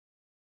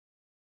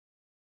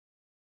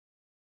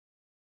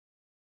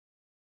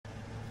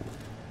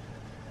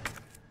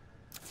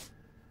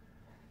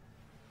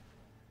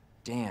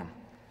Damn.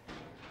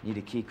 Need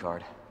a key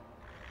card.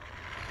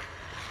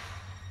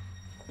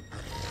 You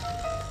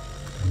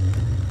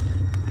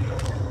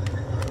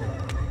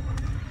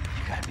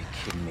gotta be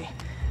kidding me.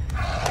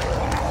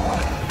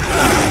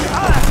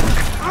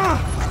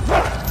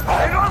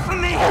 Get off of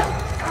me!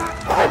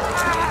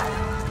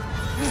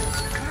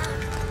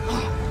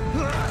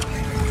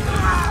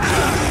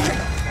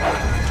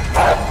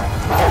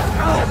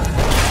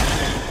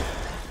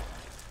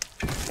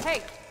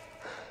 Hey!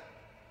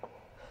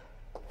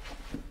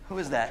 Who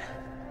is that?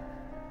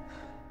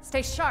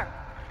 Stay sharp.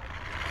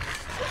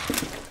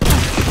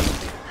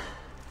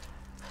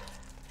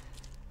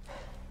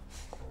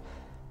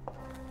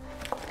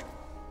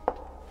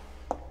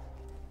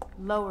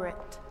 Lower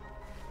it.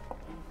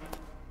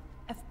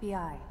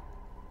 FBI.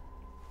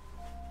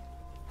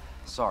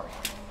 Sorry.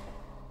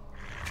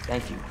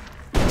 Thank you.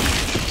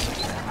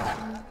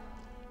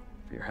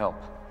 For your help.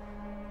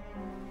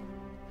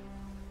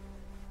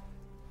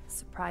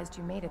 Surprised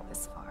you made it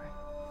this far.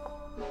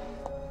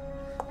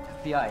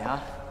 FBI, huh?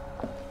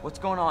 What's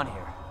going on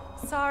here?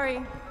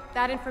 Sorry,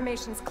 that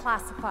information's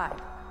classified.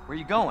 Where are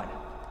you going?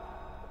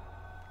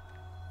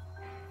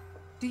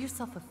 Do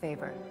yourself a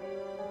favor.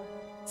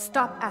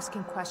 Stop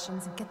asking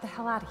questions and get the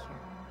hell out of here.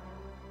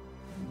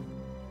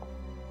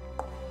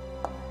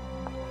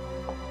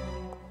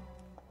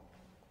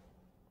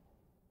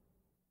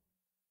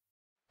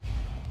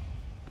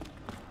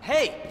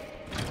 Hey!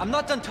 I'm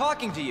not done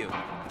talking to you!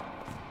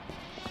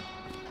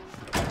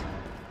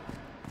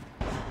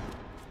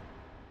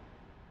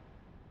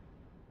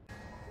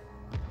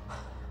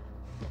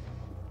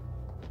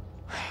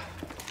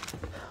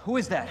 Who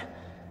is that?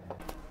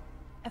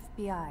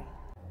 FBI.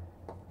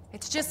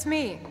 It's just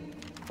me.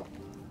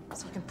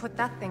 So you can put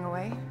that thing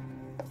away.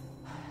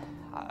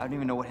 I don't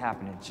even know what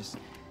happened. It just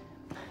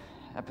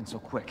happened so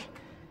quick.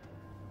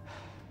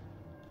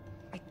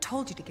 I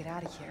told you to get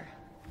out of here.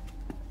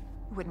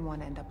 You wouldn't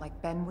want to end up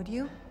like Ben, would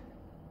you?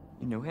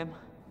 You knew him?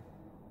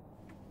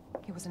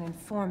 He was an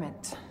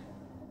informant.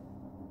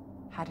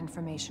 Had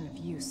information of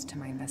use to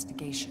my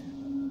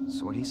investigation.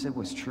 So what he said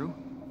was true?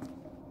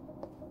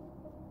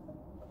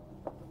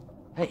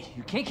 Hey,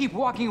 you can't keep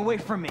walking away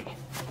from me!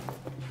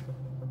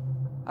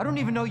 I don't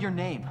even know your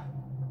name.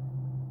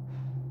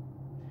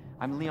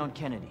 I'm Leon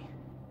Kennedy.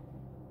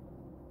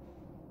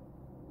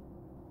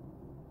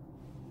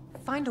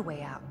 Find a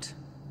way out,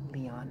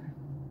 Leon.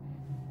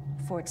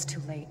 Before it's too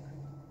late.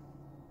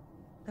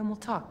 Then we'll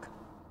talk.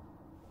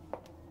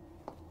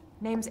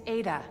 Name's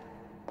Ada.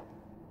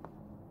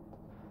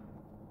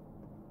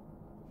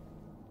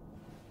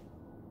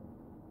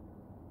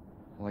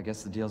 Well, I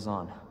guess the deal's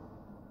on.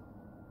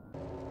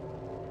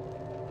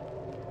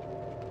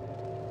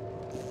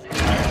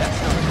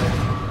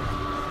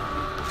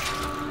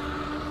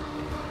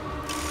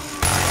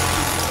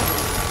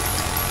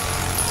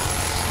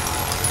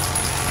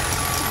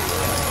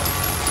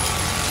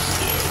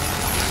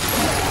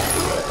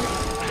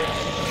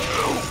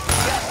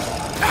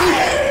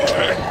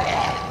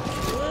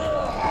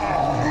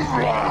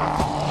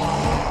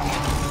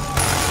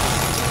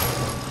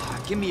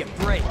 Give me a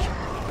break.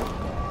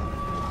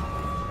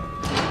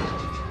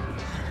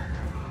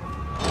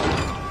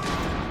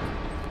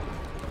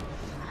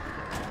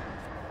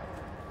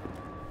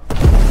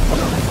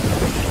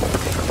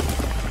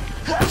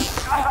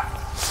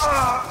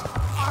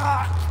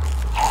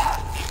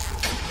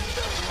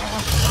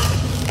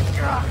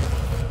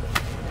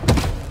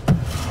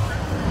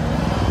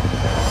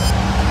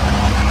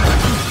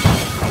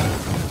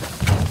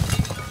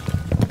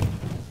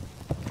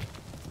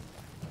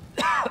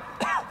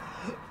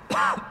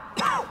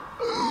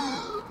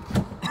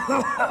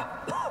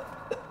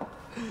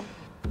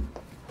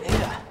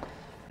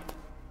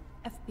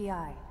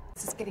 FBI.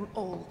 This is getting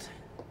old.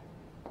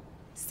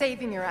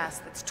 Saving your ass,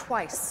 that's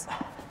twice.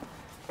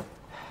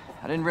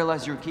 I didn't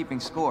realize you were keeping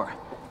score.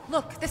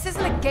 Look, this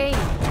isn't a game. You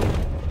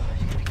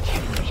gotta be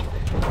kidding me.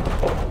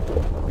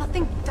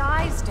 Nothing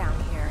dies down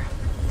here.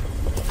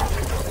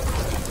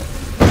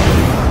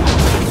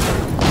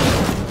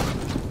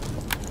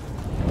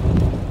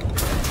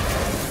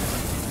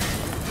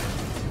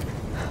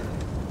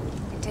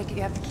 I take it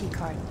you have the key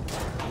card.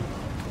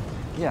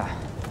 Yeah,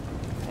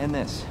 and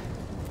this.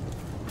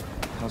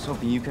 I was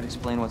hoping you could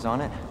explain what's on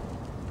it.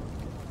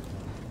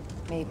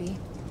 Maybe.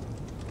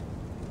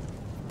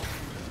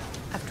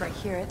 After I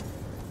hear it.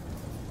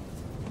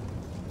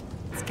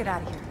 Let's get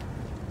out of here.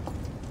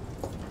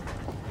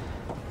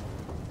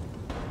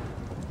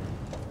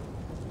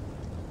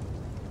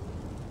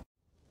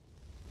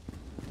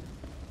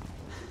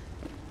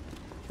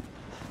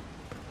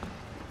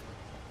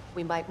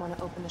 We might want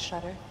to open the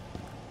shutter.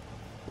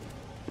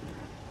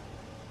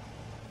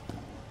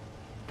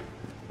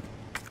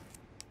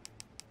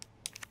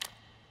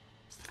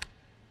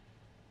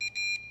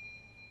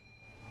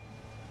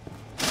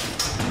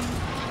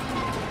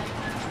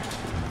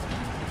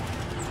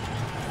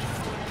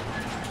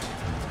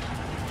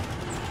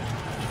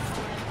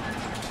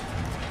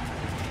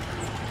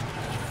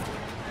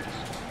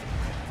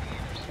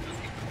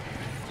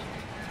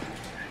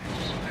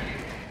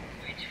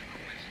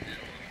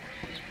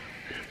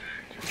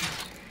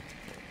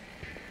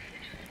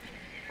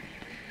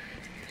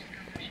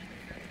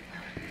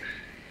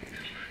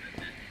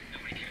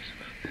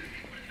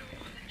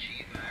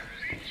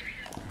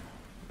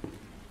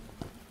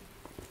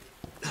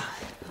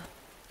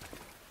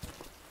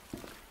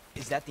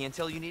 that the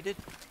intel you needed?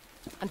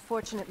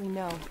 Unfortunately,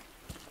 no.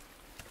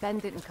 Ben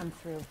didn't come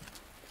through.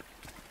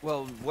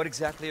 Well, what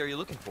exactly are you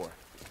looking for?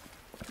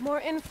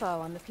 More info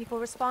on the people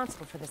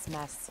responsible for this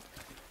mess.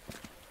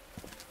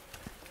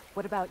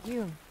 What about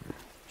you?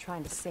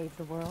 Trying to save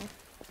the world?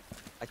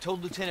 I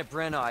told Lieutenant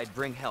Brenna I'd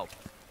bring help.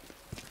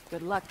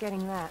 Good luck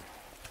getting that.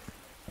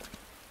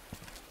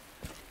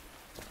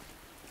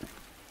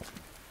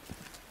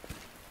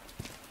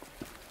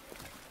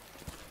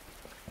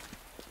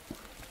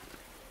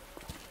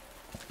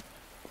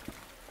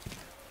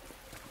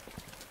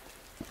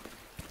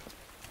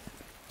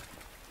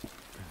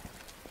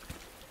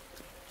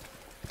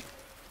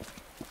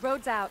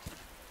 Road's out.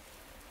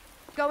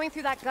 Going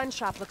through that gun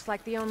shop looks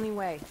like the only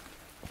way.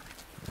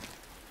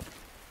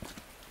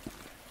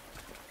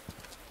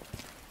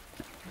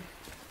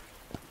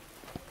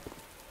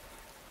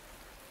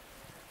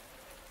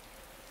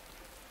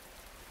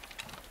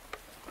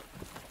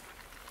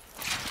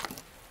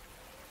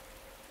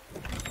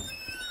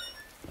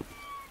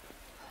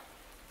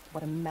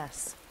 What a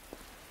mess.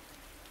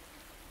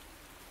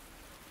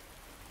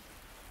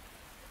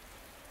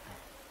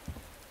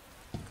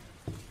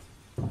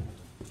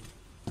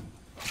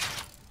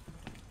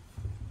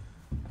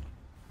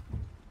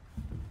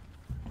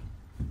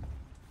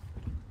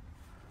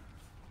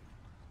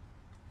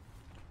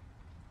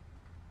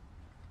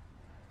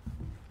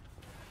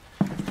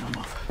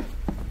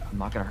 I'm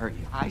not gonna hurt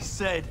you. I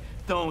said,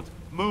 don't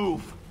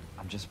move.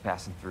 I'm just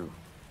passing through.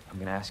 I'm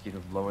gonna ask you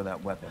to lower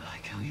that weapon. I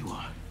tell you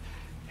what,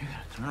 you're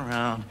gonna turn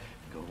around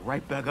and go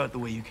right back out the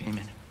way you came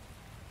in.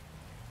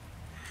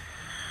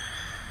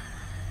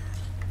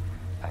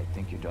 I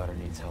think your daughter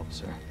needs help,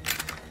 sir.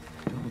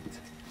 Don't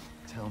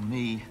tell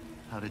me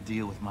how to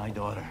deal with my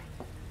daughter.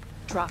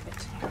 Drop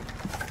it.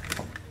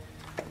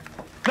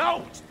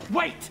 No!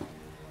 Wait!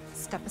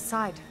 Step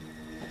aside.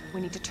 We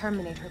need to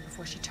terminate her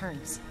before she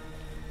turns.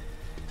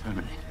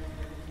 Terminate.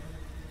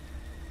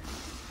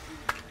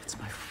 It's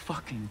my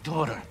fucking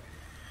daughter.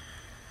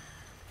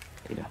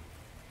 Ada.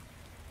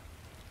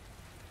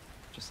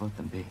 Just let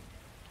them be.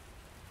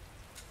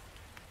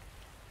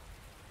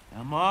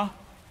 Emma?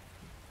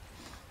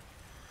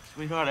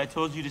 Sweetheart, I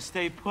told you to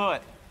stay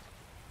put.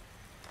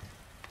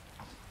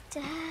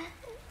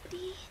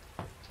 Daddy?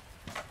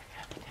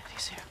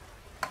 Daddy's here.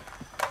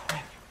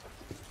 Okay.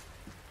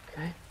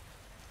 Okay?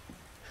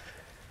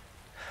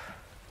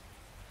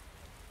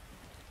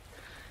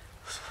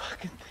 Those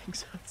fucking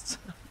things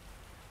outside.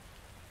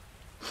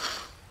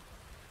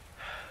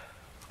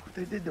 What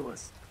they did to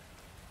us.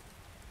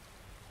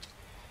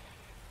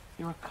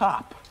 You're a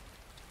cop.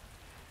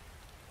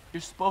 You're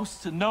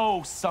supposed to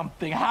know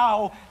something.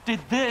 How did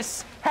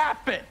this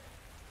happen?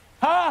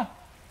 Huh?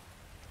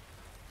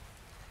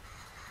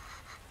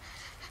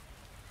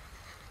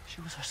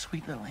 She was our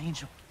sweet little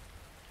angel.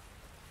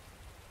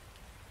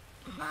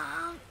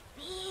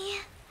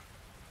 Mommy?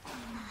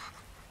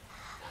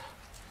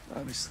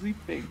 I was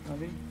sleeping,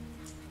 honey.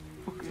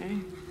 Okay?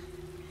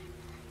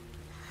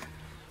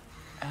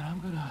 And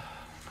I'm gonna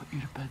put you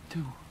to bed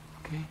too,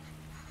 okay?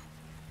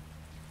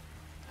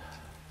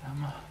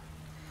 Emma.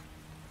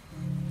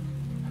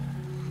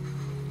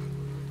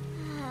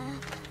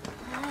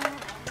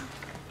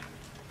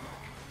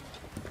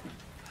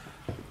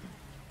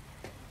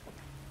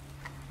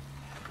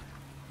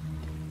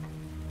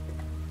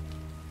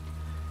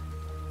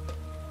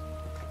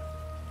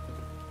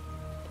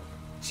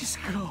 Just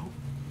go.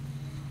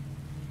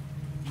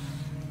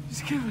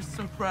 Just give us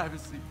some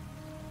privacy.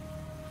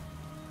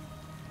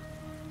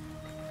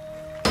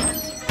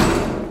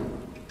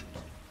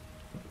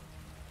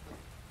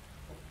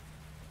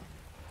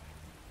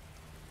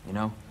 You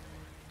know,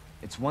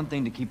 it's one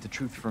thing to keep the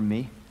truth from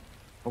me,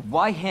 but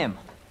why him?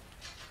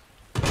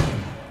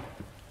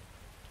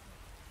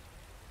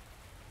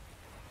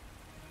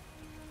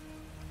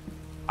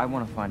 I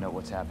want to find out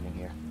what's happening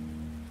here,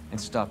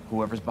 and stop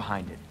whoever's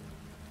behind it.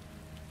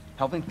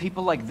 Helping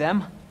people like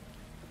them?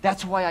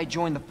 That's why I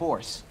joined the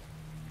force.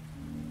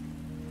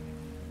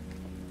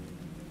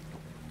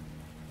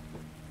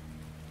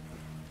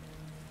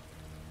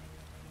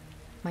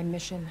 My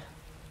mission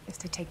is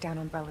to take down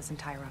Umbrella's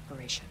entire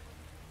operation.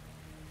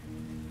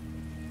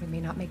 We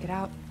may not make it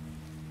out.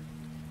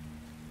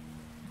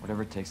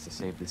 Whatever it takes to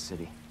save this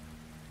city.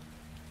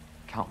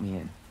 Count me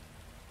in.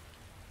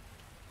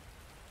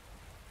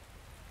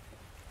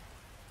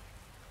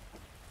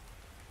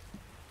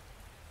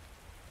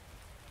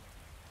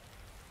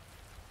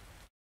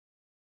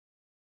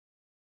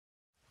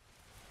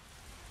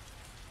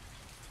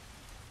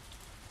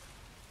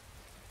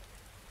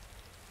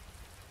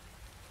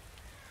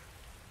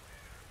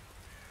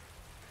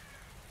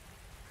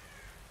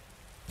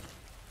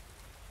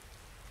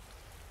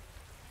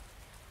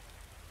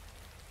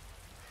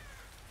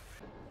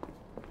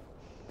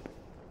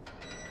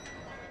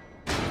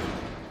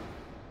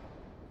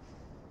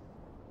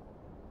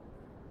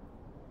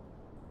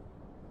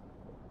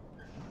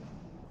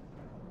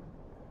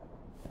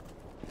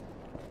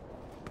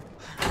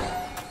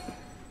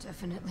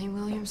 Definitely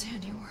William's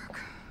handiwork.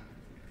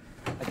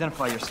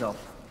 Identify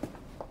yourself.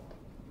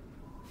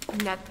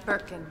 Ned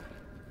Birkin.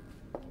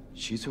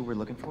 She's who we're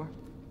looking for?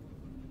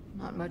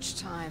 Not much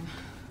time.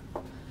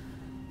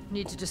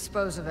 Need to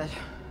dispose of it.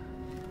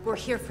 We're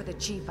here for the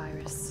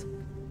G-Virus.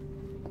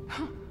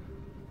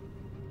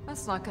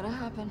 That's not gonna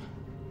happen.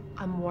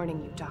 I'm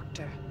warning you,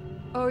 Doctor.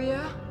 Oh,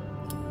 yeah?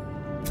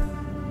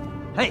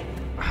 Hey!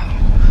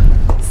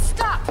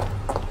 Stop!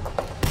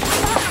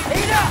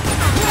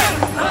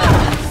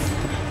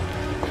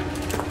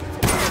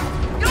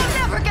 You'll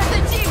never get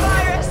the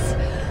G-Virus!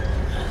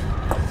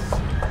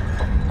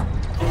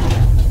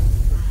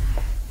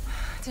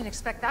 Didn't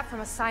expect that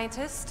from a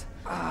scientist.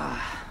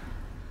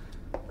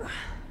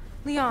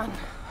 Leon.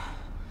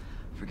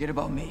 Forget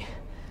about me.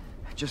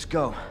 Just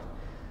go.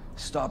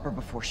 Stop her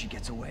before she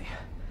gets away.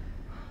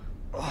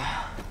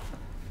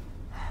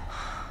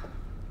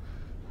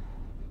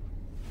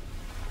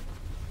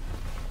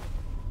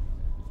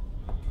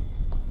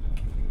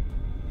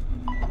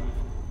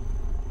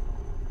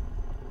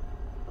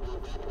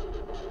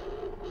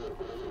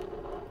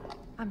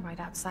 I'm right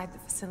outside the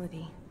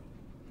facility,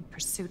 in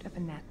pursuit of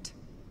Annette.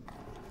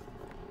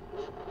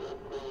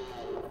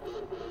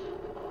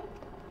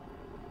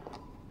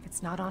 If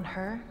it's not on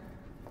her,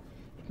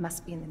 it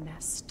must be in the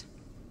nest.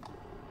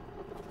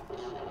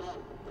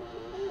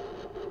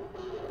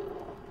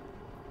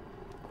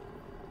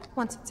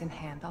 Once it's in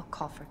hand, I'll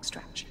call for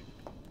extraction.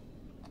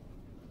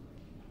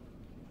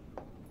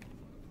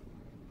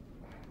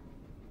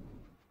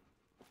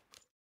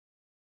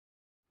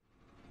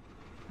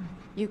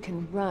 You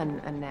can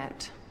run,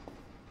 Annette,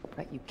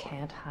 but you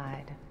can't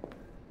hide.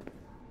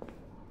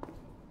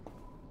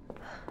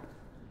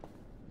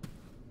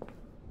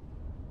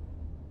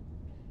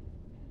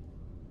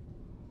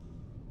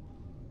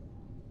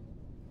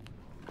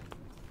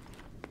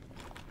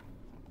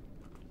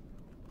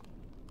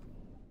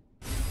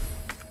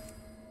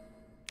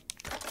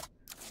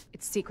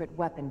 It's secret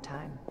weapon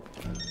time.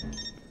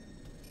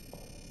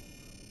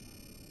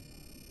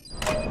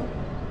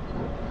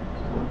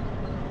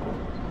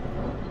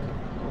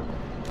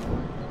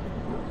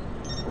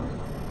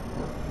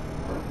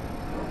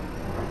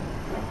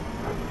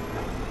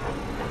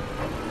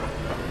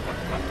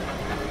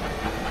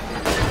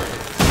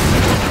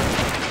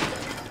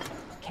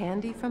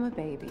 Candy from a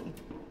baby.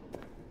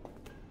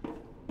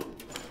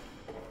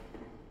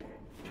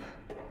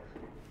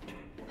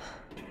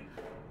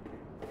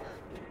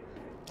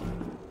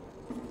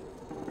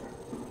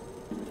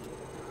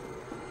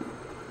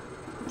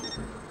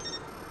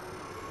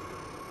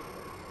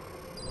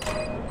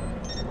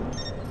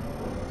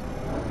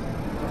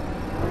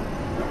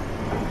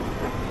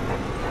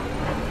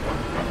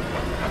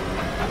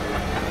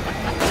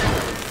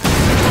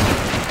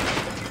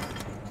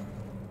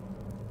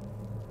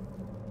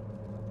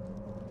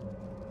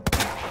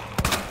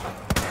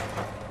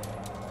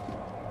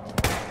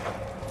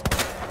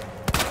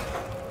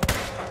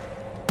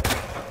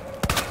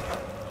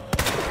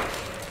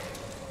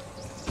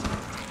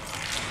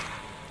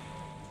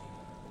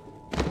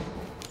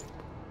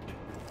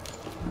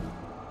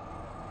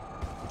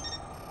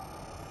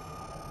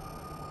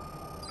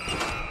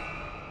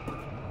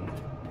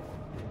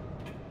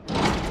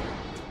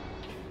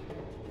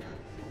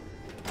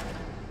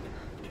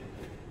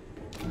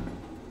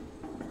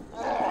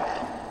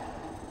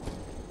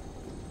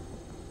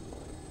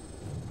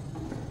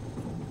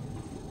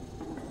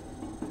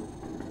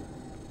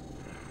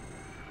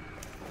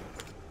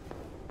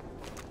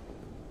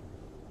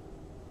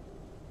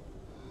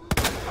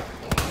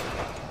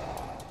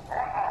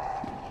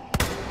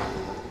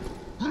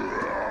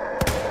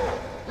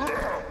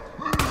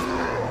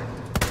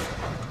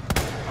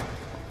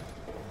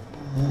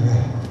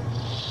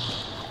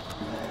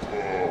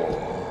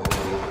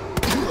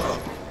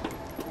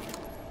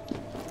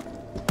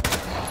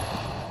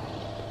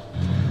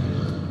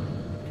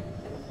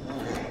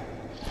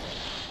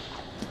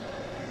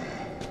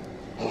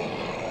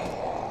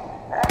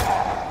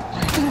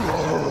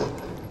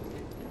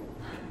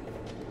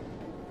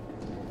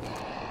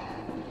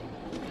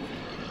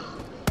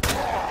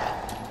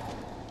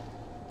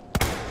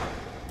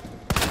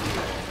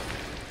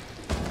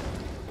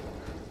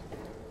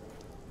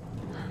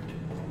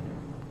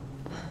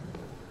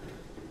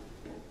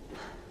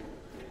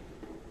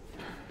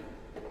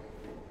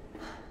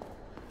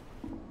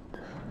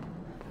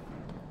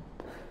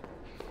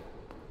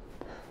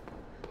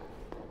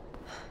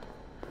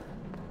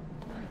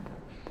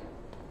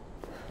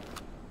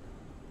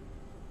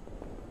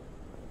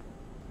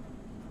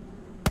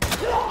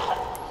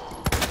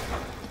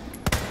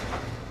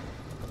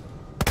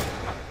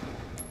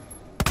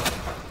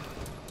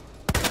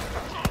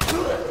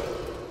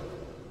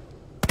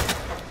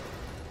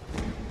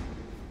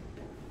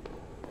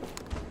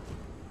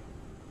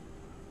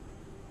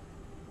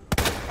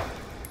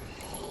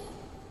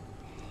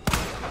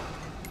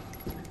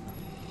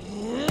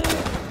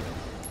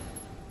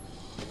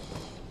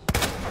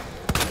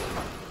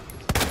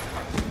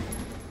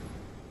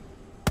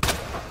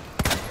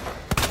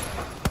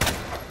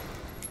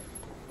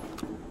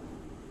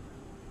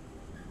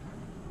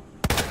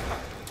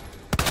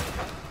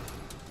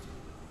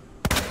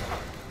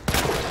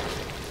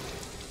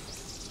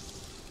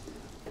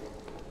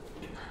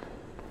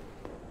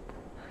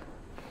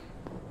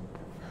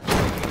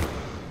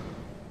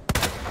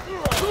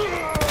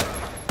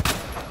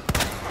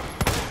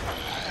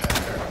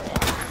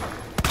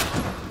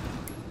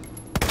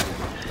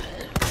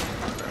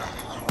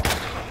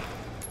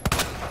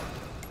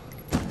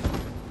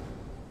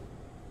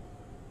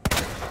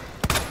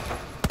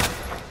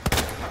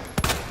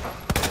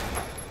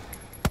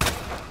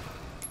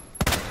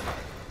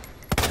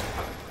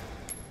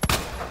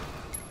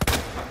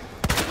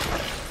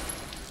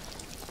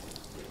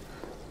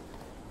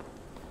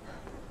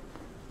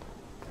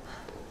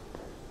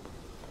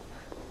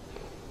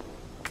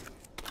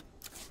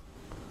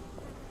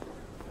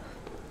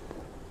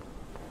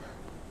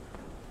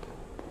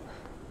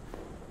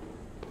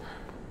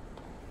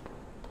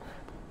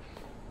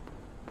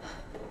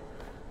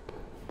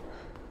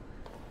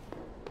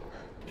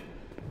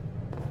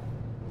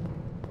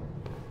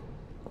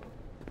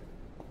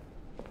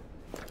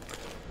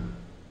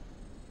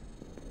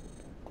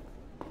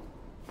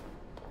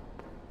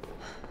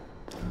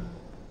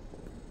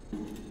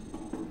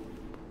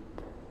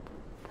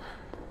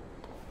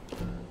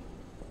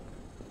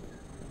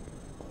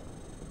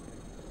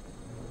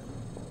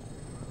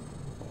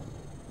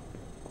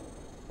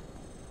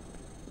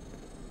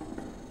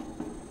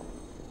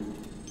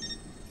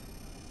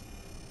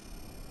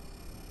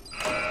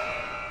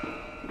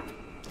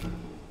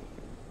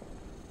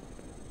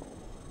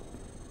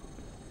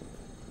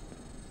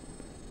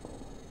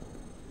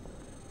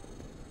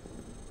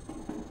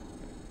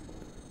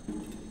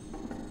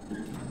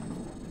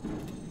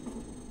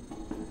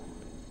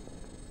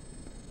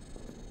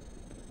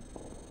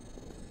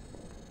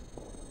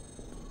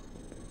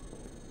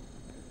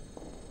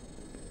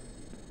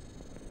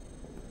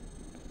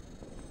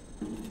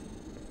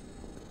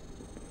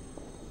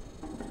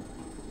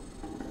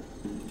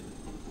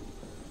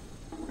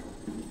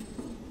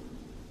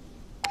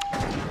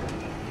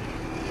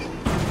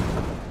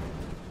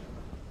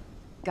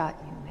 Got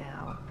you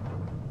now.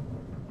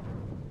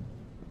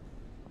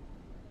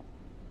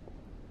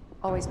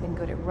 Always been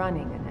good at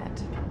running,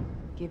 Annette.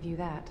 Give you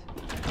that.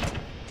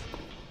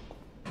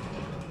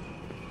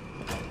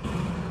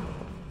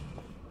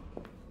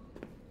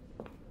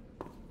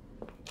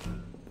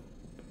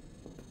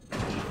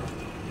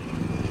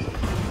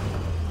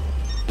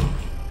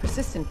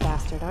 Persistent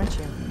bastard, aren't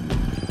you?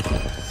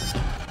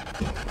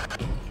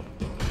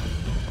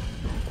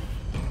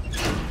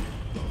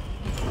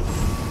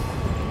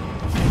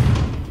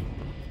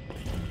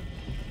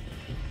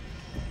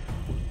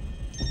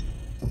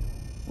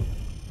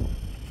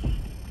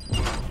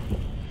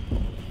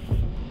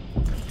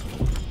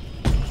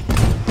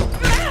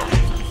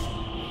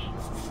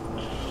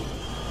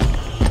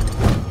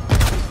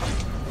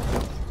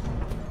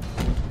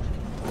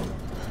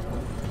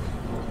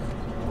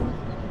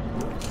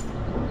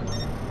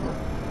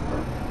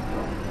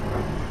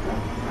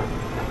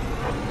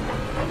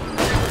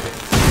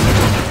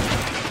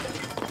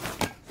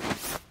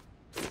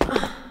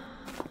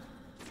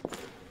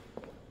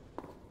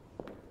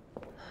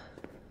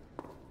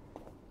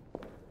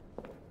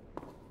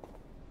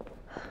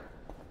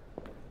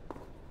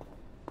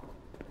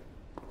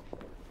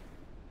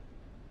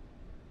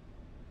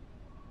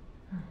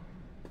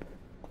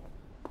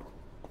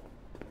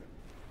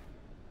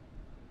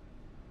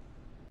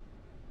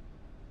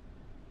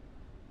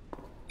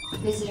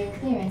 Visitor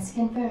clearance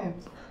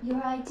confirmed.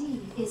 Your ID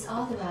is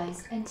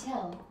authorized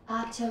until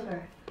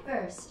October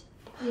 1st.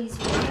 Please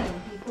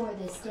return before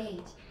this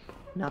date.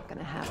 Not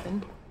gonna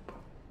happen.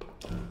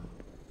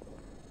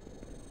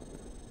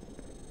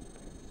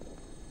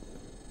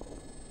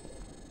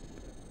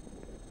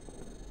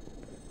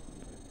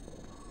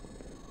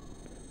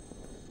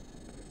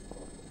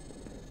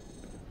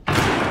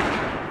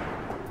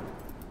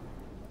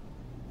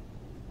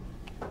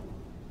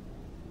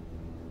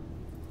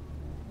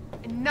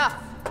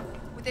 Enough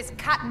with this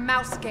cat and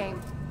mouse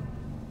game.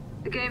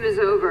 The game is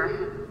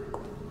over.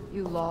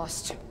 You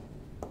lost.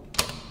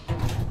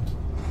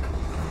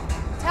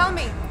 Tell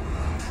me,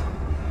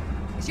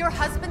 is your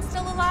husband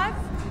still alive?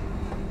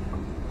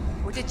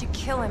 Or did you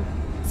kill him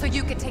so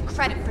you could take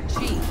credit for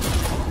G?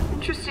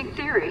 Interesting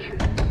theory.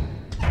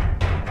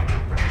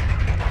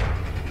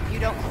 You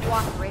don't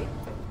cooperate,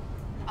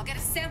 I'll get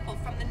a sample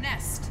from the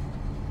nest.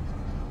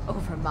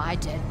 Over my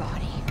dead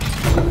body.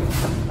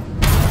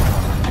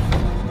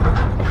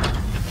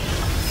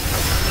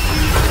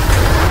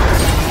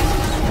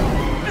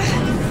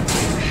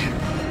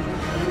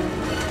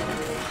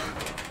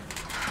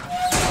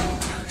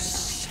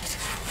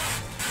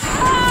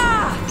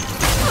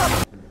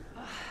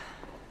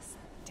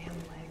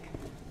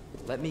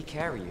 Let me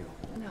carry you.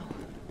 No,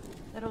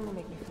 that only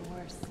make me feel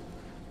worse.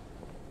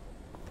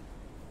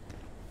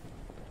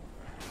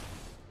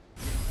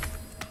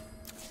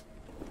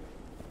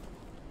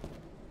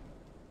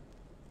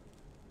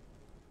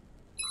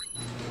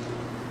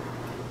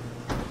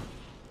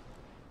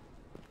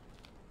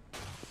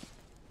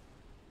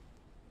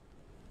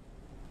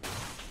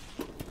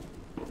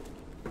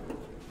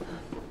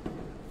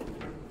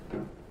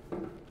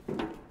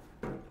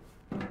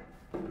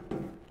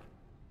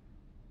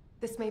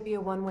 This may be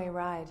a one-way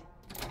ride,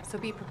 so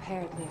be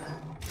prepared,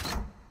 Leon.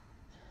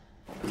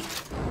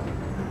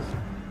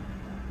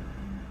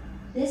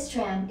 This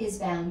tram is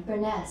bound for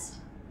Nest.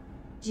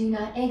 Do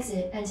not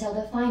exit until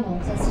the final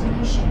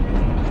destination.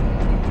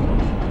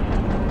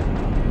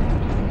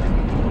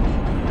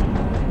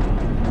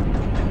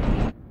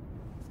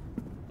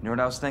 You know what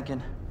I was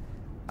thinking?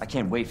 I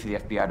can't wait for the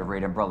FBI to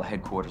raid Umbrella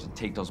headquarters and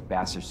take those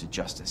bastards to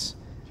justice.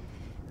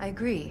 I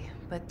agree,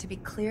 but to be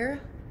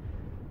clear,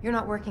 you're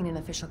not working in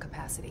official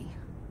capacity.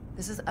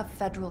 This is a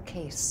federal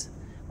case.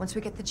 Once we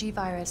get the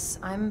G-Virus,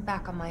 I'm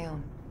back on my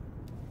own.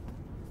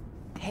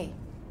 Hey,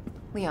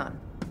 Leon.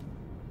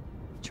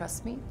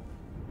 Trust me?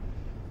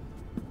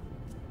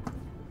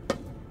 You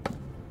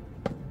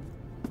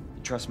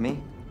trust me?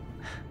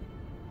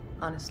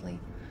 Honestly,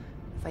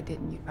 if I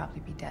didn't, you'd probably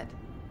be dead.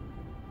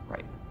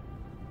 Right.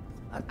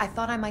 I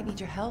thought I might need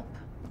your help,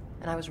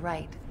 and I was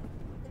right.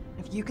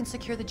 If you can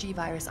secure the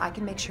G-Virus, I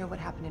can make sure what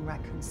happened in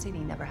Raccoon City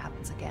never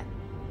happens again.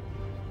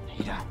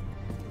 Ada,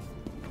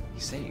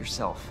 you say it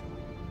yourself.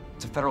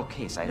 It's a federal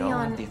case. I don't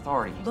have the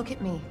authority. Look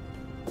at me.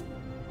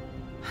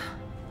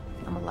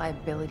 I'm a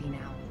liability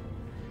now.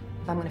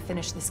 If I'm gonna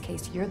finish this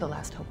case, you're the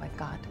last hope I've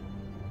got.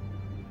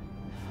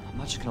 I'm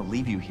not just gonna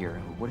leave you here.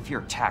 What if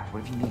you're attacked?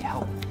 What if you need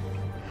help?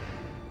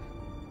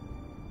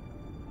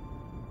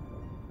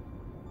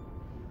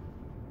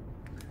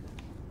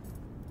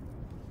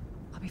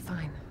 I'll be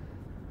fine.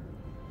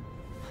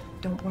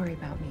 Don't worry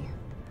about me.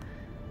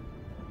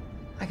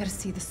 I gotta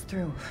see this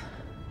through.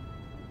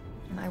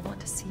 And I want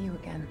to see you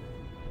again.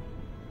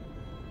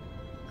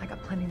 I got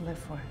plenty to live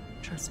for,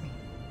 trust me.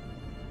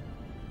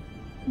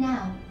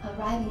 Now,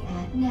 arriving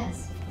at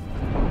Nest.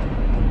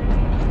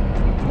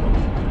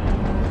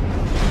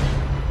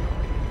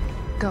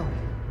 Go.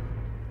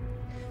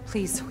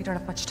 Please, we don't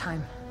have much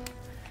time.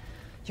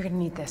 You're gonna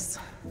need this.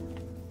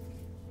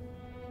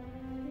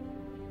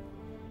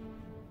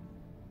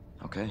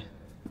 Okay.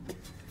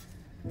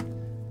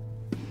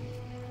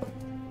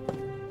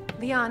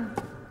 Leon.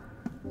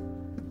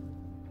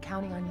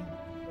 Counting on you.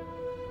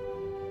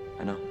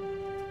 I know.